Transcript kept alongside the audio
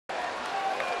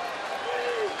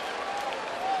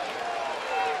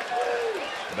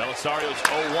Belisario's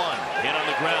 0-1. Hit on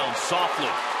the ground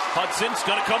softly. Hudson's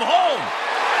going to come home.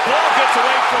 Ball gets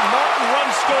away from Martin. Run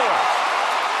scores.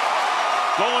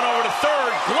 Going over to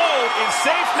third. Globe is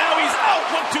safe. Now he's out.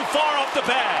 Went too far off the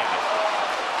bag.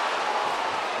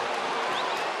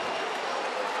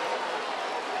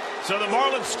 So the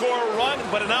Marlins score a run,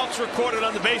 but an out's recorded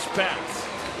on the base paths.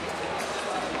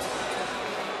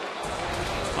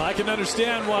 I can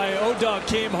understand why O-Dog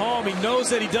came home. He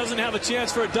knows that he doesn't have a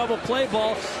chance for a double play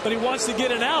ball, but he wants to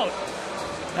get an out.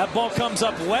 That ball comes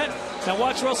up wet. Now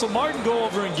watch Russell Martin go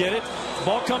over and get it.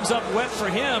 Ball comes up wet for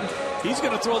him. He's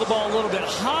going to throw the ball a little bit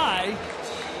high.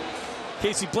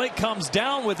 Casey Blake comes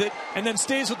down with it and then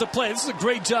stays with the play. This is a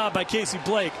great job by Casey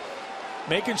Blake,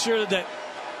 making sure that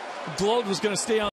Globe was going to stay on.